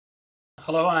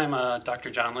Hello, I'm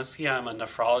Dr. John Lieske. I'm a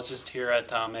nephrologist here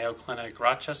at Mayo Clinic,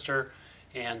 Rochester,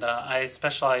 and I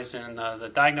specialize in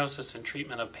the diagnosis and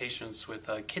treatment of patients with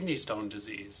kidney stone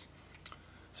disease.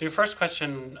 So your first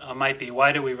question might be,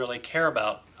 why do we really care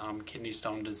about kidney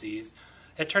stone disease?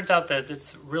 It turns out that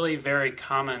it's really a very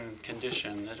common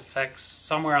condition. It affects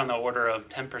somewhere on the order of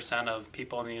 10% of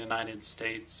people in the United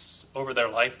States over their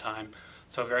lifetime,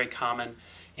 so very common.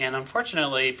 And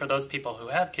unfortunately, for those people who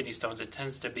have kidney stones, it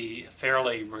tends to be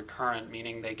fairly recurrent,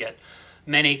 meaning they get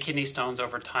many kidney stones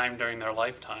over time during their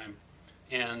lifetime.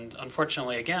 And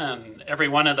unfortunately, again, every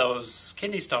one of those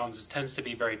kidney stones tends to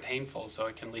be very painful, so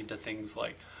it can lead to things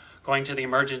like going to the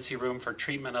emergency room for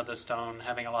treatment of the stone,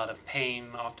 having a lot of pain.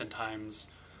 Oftentimes,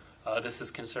 this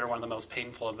is considered one of the most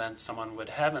painful events someone would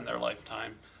have in their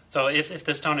lifetime. So if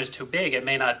the stone is too big, it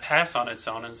may not pass on its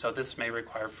own, and so this may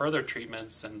require further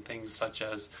treatments and things such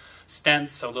as stents,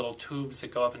 so little tubes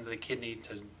that go up into the kidney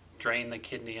to drain the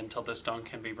kidney until the stone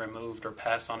can be removed or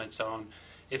pass on its own.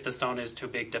 If the stone is too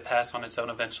big to pass on its own,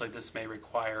 eventually this may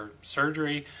require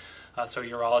surgery. So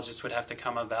urologists would have to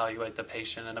come evaluate the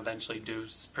patient and eventually do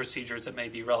procedures that may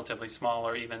be relatively small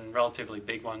or even relatively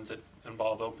big ones that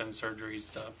involve open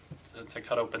surgeries to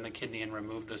cut open the kidney and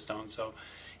remove the stone. So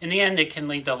in the end, it can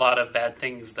lead to a lot of bad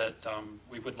things that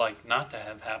we would like not to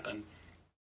have happen.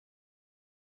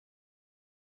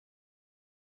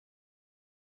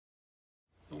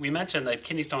 We mentioned that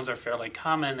kidney stones are fairly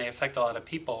common. They affect a lot of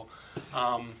people.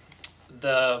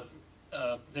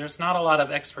 There's not a lot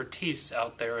of expertise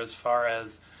out there as far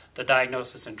as the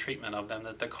diagnosis and treatment of them,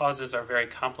 that the causes are very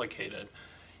complicated.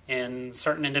 In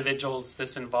certain individuals,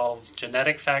 this involves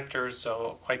genetic factors,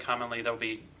 so quite commonly there'll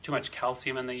be too much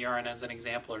calcium in the urine, as an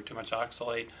example, or too much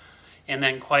oxalate. And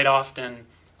then quite often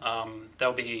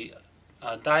there'll be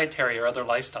dietary or other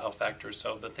lifestyle factors,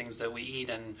 so the things that we eat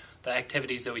and the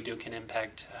activities that we do can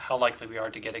impact how likely we are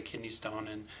to get a kidney stone.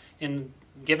 And in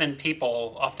given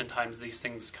people, oftentimes these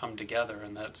things come together,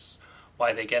 and that's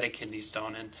why they get a kidney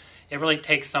stone. And it really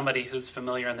takes somebody who's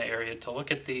familiar in the area to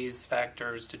look at these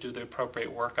factors, to do the appropriate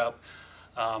workup,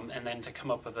 and then to come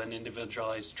up with an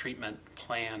individualized treatment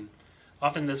plan.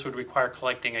 Often this would require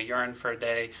collecting a urine for a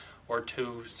day or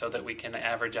two so that we can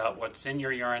average out what's in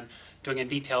your urine, doing a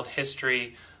detailed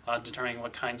history, determining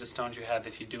what kinds of stones you have.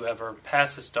 If you do ever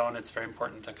pass a stone, it's very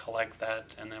important to collect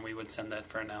that, and then we would send that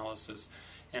for analysis.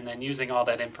 And then using all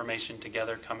that information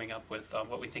together, coming up with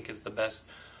what we think is the best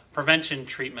prevention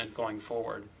treatment going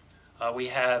forward. We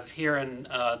have here in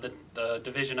the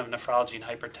Division of Nephrology and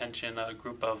Hypertension a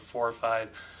group of 4 or 5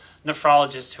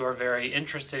 nephrologists who are very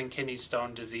interested in kidney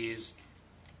stone disease,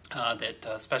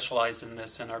 that specialize in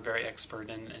this and are very expert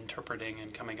in interpreting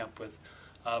and coming up with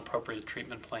appropriate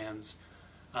treatment plans.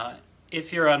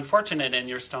 If you're unfortunate and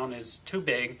your stone is too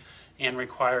big and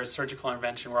requires surgical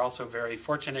intervention, we're also very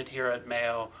fortunate here at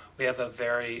Mayo. We have a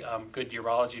very good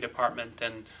urology department,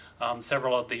 and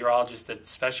several of the urologists that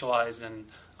specialize and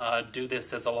do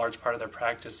this as a large part of their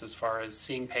practice as far as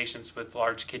seeing patients with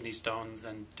large kidney stones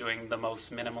and doing the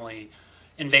most minimally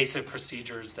invasive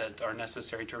procedures that are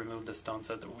necessary to remove the stone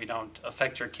so that we don't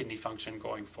affect your kidney function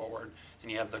going forward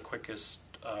and you have the quickest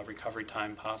recovery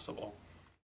time possible.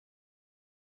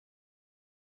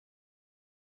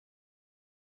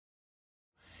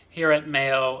 Here at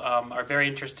Mayo are very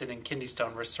interested in kidney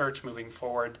stone research moving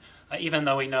forward. Even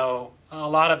though we know a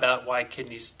lot about why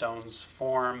kidney stones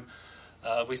form,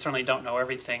 we certainly don't know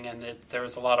everything, and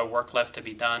there's a lot of work left to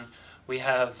be done. We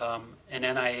have an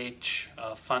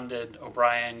NIH-funded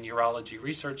O'Brien Urology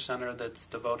Research Center that's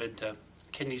devoted to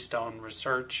kidney stone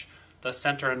research. The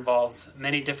center involves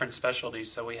many different specialties,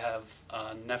 so we have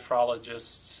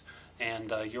nephrologists and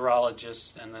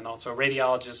urologists, and then also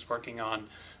radiologists working on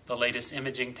the latest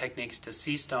imaging techniques to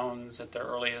see stones at their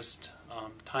earliest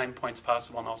time points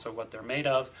possible, and also what they're made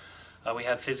of. We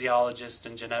have physiologists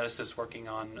and geneticists working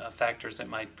on factors that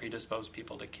might predispose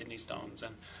people to kidney stones.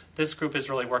 And this group is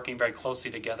really working very closely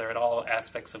together at all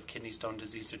aspects of kidney stone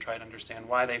disease to try to understand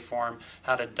why they form,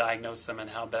 how to diagnose them,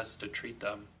 and how best to treat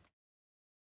them.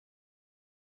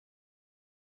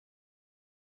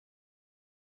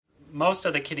 Most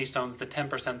of the kidney stones, the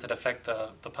 10% that affect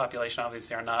the population,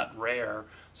 obviously are not rare,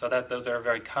 so that those are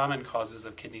very common causes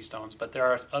of kidney stones, but there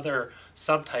are other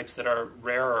subtypes that are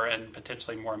rarer and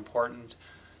potentially more important.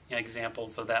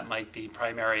 Examples of that might be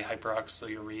primary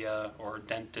hyperoxaluria or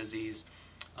dent disease.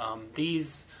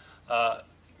 These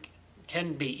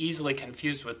can be easily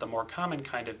confused with the more common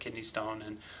kind of kidney stone,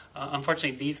 and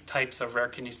unfortunately these types of rare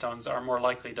kidney stones are more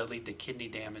likely to lead to kidney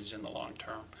damage in the long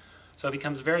term. So it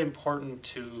becomes very important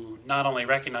to not only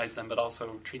recognize them, but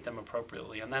also treat them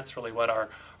appropriately. And that's really what our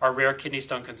Rare Kidney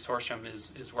Stone Consortium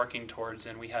is working towards,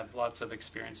 and we have lots of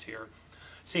experience here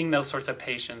seeing those sorts of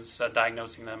patients,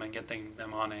 diagnosing them, and getting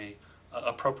them on a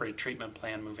appropriate treatment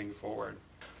plan moving forward.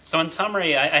 So in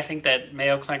summary, I think that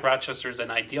Mayo Clinic Rochester is an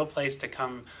ideal place to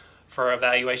come for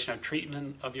evaluation of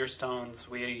treatment of your stones.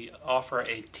 We offer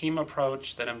a team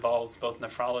approach that involves both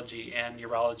nephrology and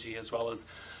urology, as well as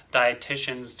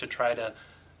dietitians, to try to,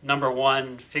 number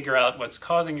one, figure out what's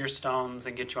causing your stones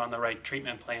and get you on the right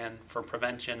treatment plan for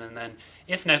prevention. And then,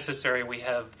 if necessary, we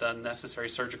have the necessary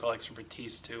surgical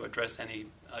expertise to address any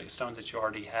stones that you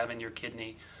already have in your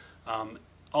kidney.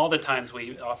 All the times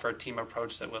we offer a team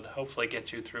approach that would hopefully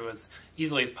get you through as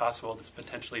easily as possible this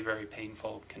potentially very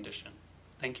painful condition.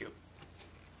 Thank you.